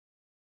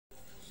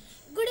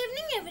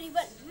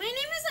everyone, my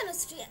name is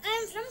Anusri. I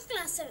am from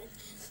class 7.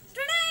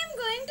 Today I am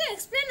going to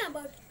explain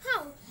about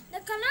how the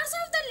colors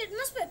of the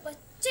litmus paper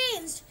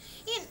changed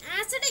in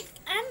acidic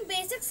and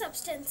basic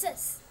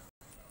substances.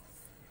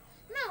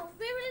 Now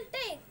we will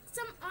take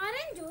some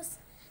orange juice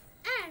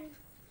and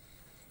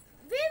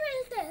we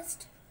will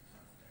test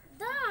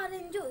the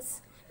orange juice.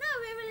 Now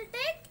we will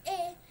take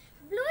a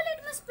blue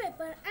litmus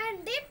paper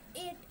and dip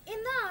it in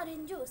the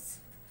orange juice.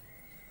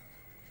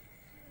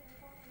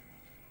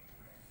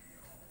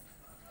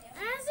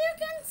 As you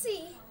can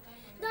see,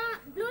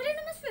 the blue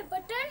litmus paper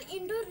turned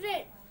into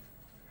red.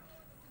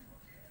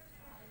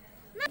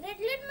 Now red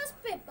litmus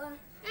paper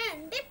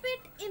and dip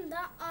it in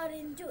the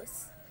orange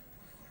juice.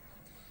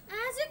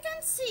 As you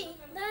can see,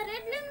 the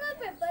red litmus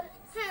paper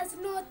has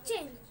no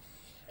change.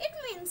 It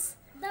means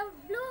the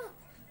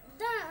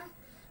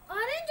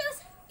orange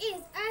juice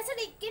is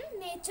acidic in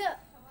nature.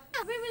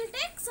 Now we will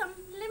take some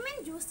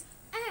lemon juice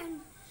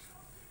and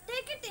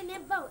take it in a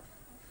bowl.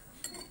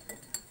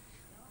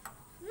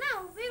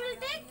 Now we will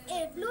take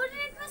a blue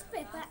litmus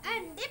paper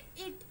and dip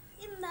it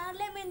in the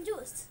lemon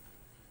juice.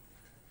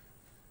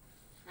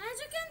 As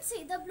you can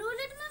see, the blue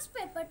litmus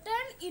paper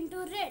turned into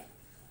red.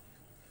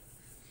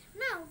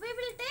 Now we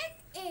will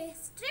take a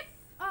strip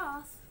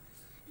of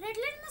red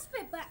litmus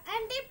paper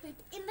and dip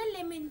it in the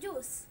lemon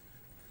juice.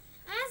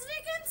 As we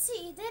can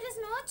see, there is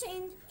no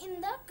change in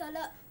the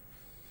color.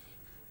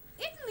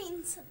 It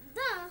means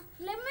the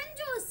lemon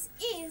juice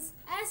is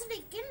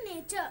acidic in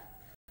nature.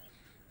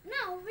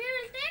 Now we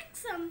will take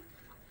some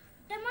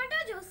tomato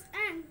juice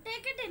and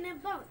take it in a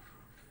bowl.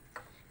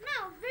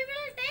 Now we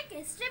will take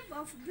a strip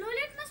of blue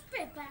litmus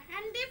paper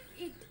and dip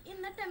it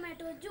in the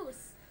tomato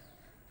juice.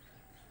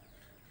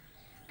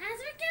 As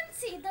we can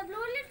see, the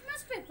blue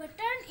litmus paper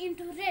turned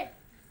into red.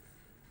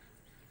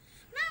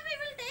 Now we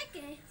will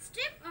take a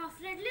strip of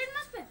red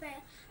litmus paper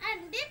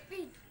and dip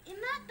it in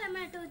the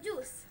tomato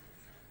juice.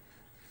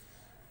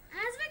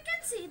 As we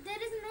can see, there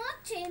is no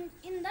change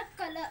in the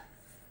color.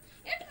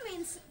 It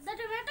means the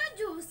tomato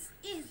juice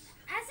is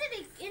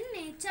acidic in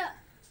nature.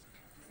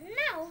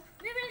 Now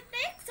we will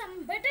take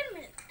some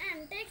buttermilk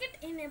and take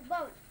it in a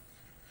bowl.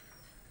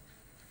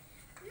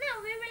 Now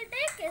we will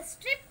take a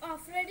strip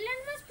of red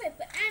litmus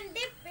paper and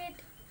dip it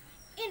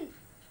in.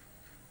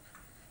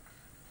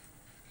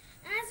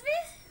 As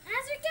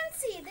we can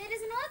see, there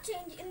is no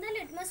change in the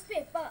litmus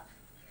paper.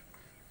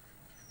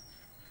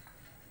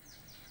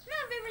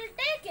 Now we will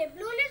take a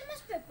blue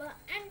litmus paper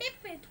and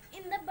dip it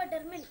in the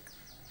buttermilk.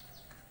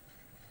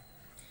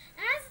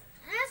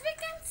 As we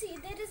can see,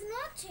 there is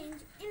no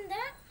change in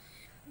the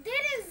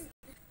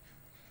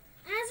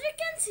As we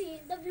can see,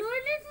 the blue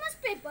litmus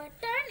paper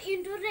turned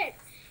into red.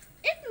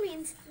 It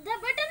means the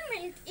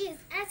buttermilk is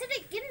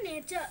acidic in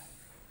nature.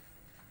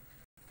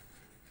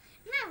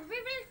 Now we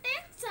will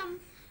take some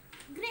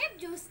grape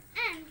juice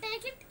and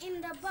take it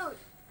in the bowl.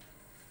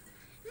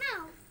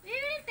 Now we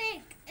will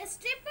take a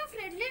strip of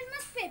red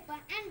litmus paper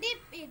and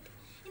dip it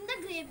in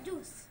the grape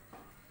juice.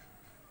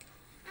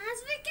 As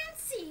we can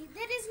see,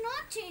 there is no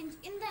change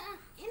in the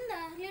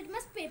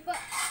litmus paper.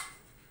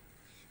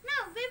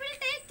 Now we will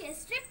take a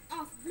strip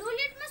of blue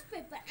litmus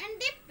paper and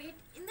dip it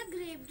in the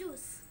grape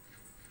juice.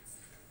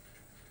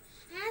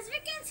 As we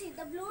can see,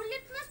 the blue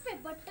litmus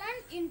paper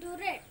turned into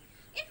red.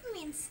 It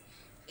means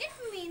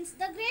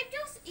the grape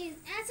juice is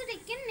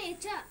acidic in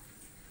nature.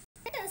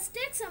 Let us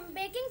take some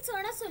baking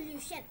soda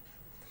solution.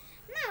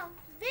 Now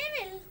we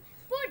will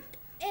put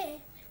a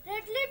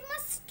red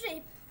litmus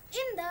strip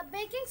in the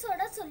baking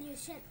soda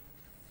solution.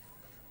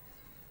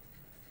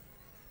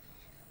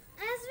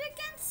 As we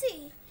can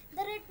see,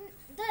 the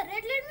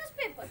red litmus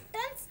paper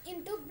turns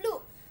into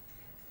blue.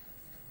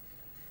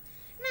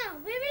 Now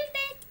we will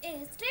take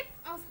a strip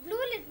of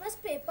blue litmus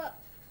paper.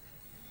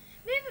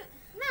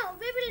 Now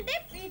we will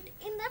dip it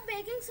in the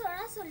baking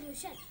soda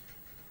solution.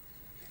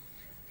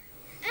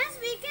 As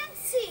we can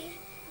see,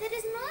 there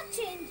is no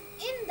change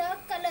in the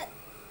color.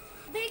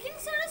 Baking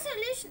soda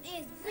solution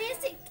is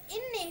basic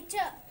in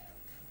nature.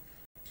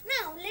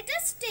 Now let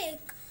us take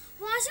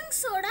washing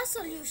soda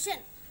solution.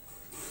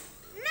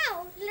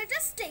 Now let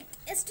us take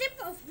a strip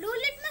of blue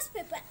litmus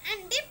paper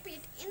and dip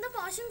it in the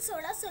washing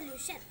soda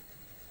solution.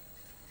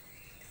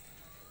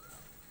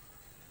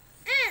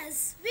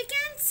 As we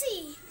can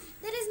see,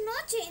 there is no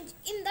change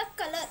in the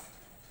color.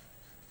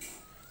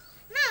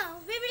 Now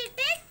we will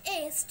take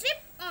a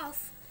strip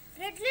of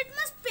red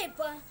litmus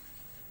paper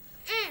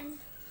and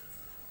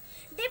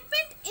dip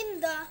it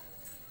in the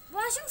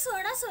washing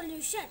soda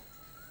solution.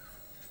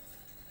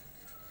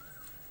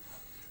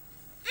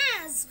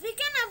 As we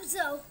can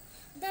observe,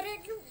 the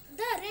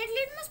red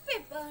litmus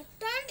paper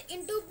turned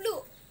into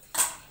blue.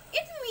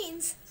 It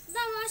means the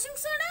washing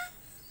soda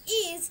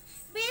is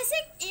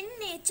basic in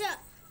nature.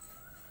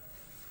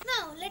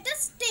 Now let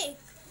us take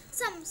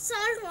some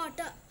salt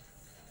water.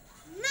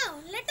 Now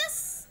let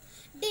us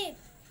dip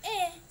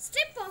a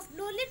strip of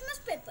blue litmus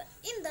paper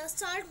in the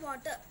salt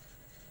water.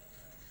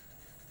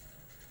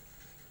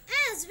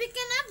 As we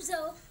can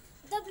observe,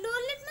 the blue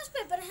litmus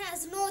paper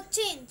has no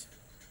change.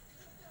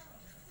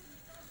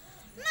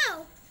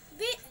 Now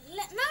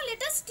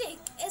let us take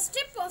a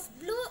strip of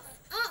blue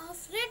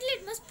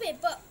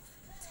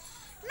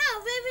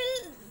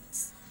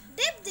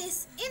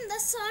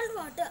salt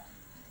water.